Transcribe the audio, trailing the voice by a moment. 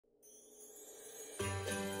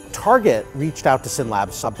Target reached out to Syyn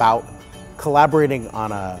Labs about collaborating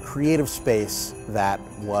on a creative space that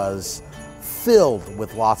was filled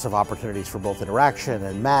with lots of opportunities for both interaction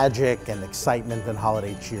and magic and excitement and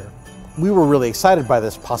holiday cheer. We were really excited by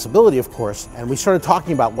this possibility, of course, and we started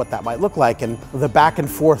talking about what that might look like, and the back and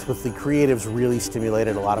forth with the creatives really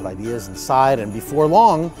stimulated a lot of ideas inside, and before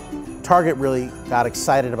long, Target really got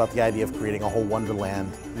excited about the idea of creating a whole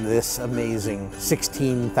Wonderland in this amazing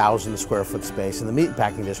 16,000 square foot space in the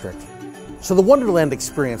meatpacking district. So the Wonderland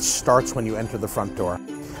experience starts when you enter the front door.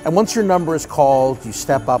 And once your number is called, you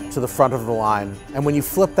step up to the front of the line, and when you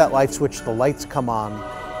flip that light switch, the lights come on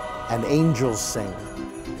and angels sing.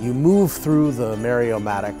 You move through the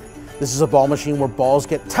Mariomatic. This is a ball machine where balls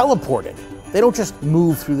get teleported. They don't just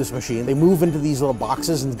move through this machine, they move into these little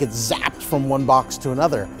boxes and get zapped from one box to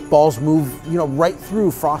another. Balls move, right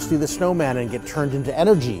through Frosty the Snowman and get turned into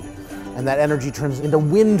energy. And that energy turns into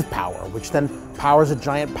wind power, which then powers a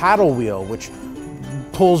giant paddle wheel, which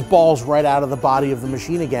pulls balls right out of the body of the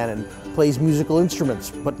machine again and plays musical instruments.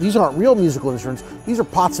 But these aren't real musical instruments, these are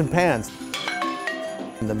pots and pans.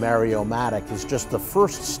 The Mariomatic is just the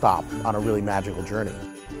first stop on a really magical journey.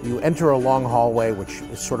 You enter a long hallway, which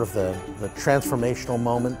is sort of the transformational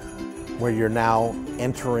moment where you're now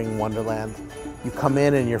entering Wonderland. You come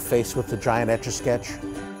in and you're faced with the giant etch-a-sketch.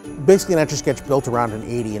 Basically an etch-a-sketch built around an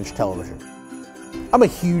 80-inch television. I'm a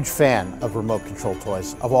huge fan of remote control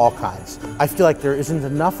toys of all kinds. I feel like there isn't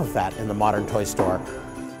enough of that in the modern toy store.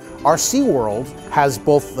 Our SeaWorld has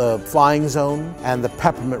both the Flying Zone and the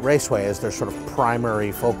Peppermint Raceway as their sort of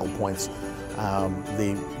primary focal points.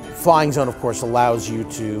 The Flying Zone, of course, allows you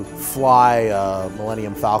to fly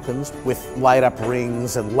Millennium Falcons with light-up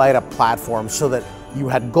rings and light-up platforms so that you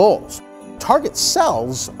had goals. Target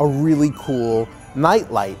sells a really cool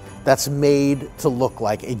nightlight that's made to look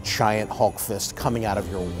like a giant Hulk fist coming out of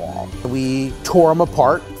your wall. We tore them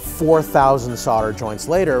apart. 4,000 solder joints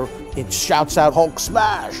later, it shouts out Hulk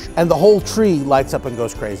smash, and the whole tree lights up and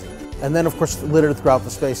goes crazy. And then, of course, littered throughout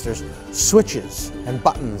the space, there's switches and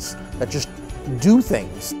buttons that just do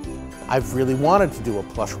things. I've really wanted to do a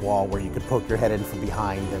plush wall where you could poke your head in from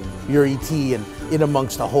behind and you're E.T. and in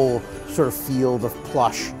amongst a whole sort of field of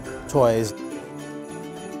plush toys.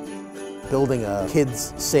 Building a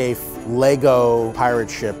kids-safe Lego pirate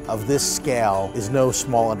ship of this scale is no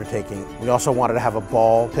small undertaking. We also wanted to have a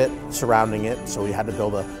ball pit surrounding it, so we had to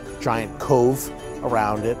build a giant cove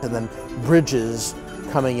around it, and then bridges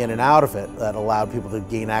coming in and out of it that allowed people to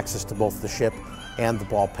gain access to both the ship and the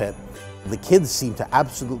ball pit. The kids seem to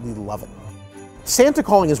absolutely love it. Santa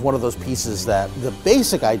calling is one of those pieces that the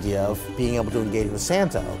basic idea of being able to engage with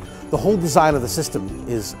Santa, the whole design of the system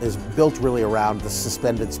is built really around the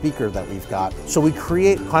suspended speaker that we've got. So we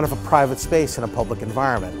create kind of a private space in a public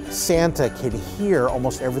environment. Santa can hear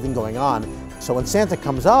almost everything going on. So when Santa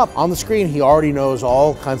comes up on the screen, he already knows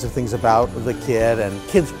all kinds of things about the kid, and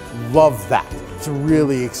kids love that. It's a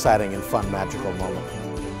really exciting and fun, magical moment.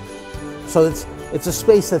 So it's a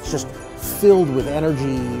space that's just filled with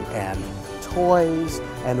energy and toys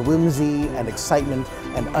and whimsy and excitement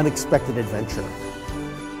and unexpected adventure.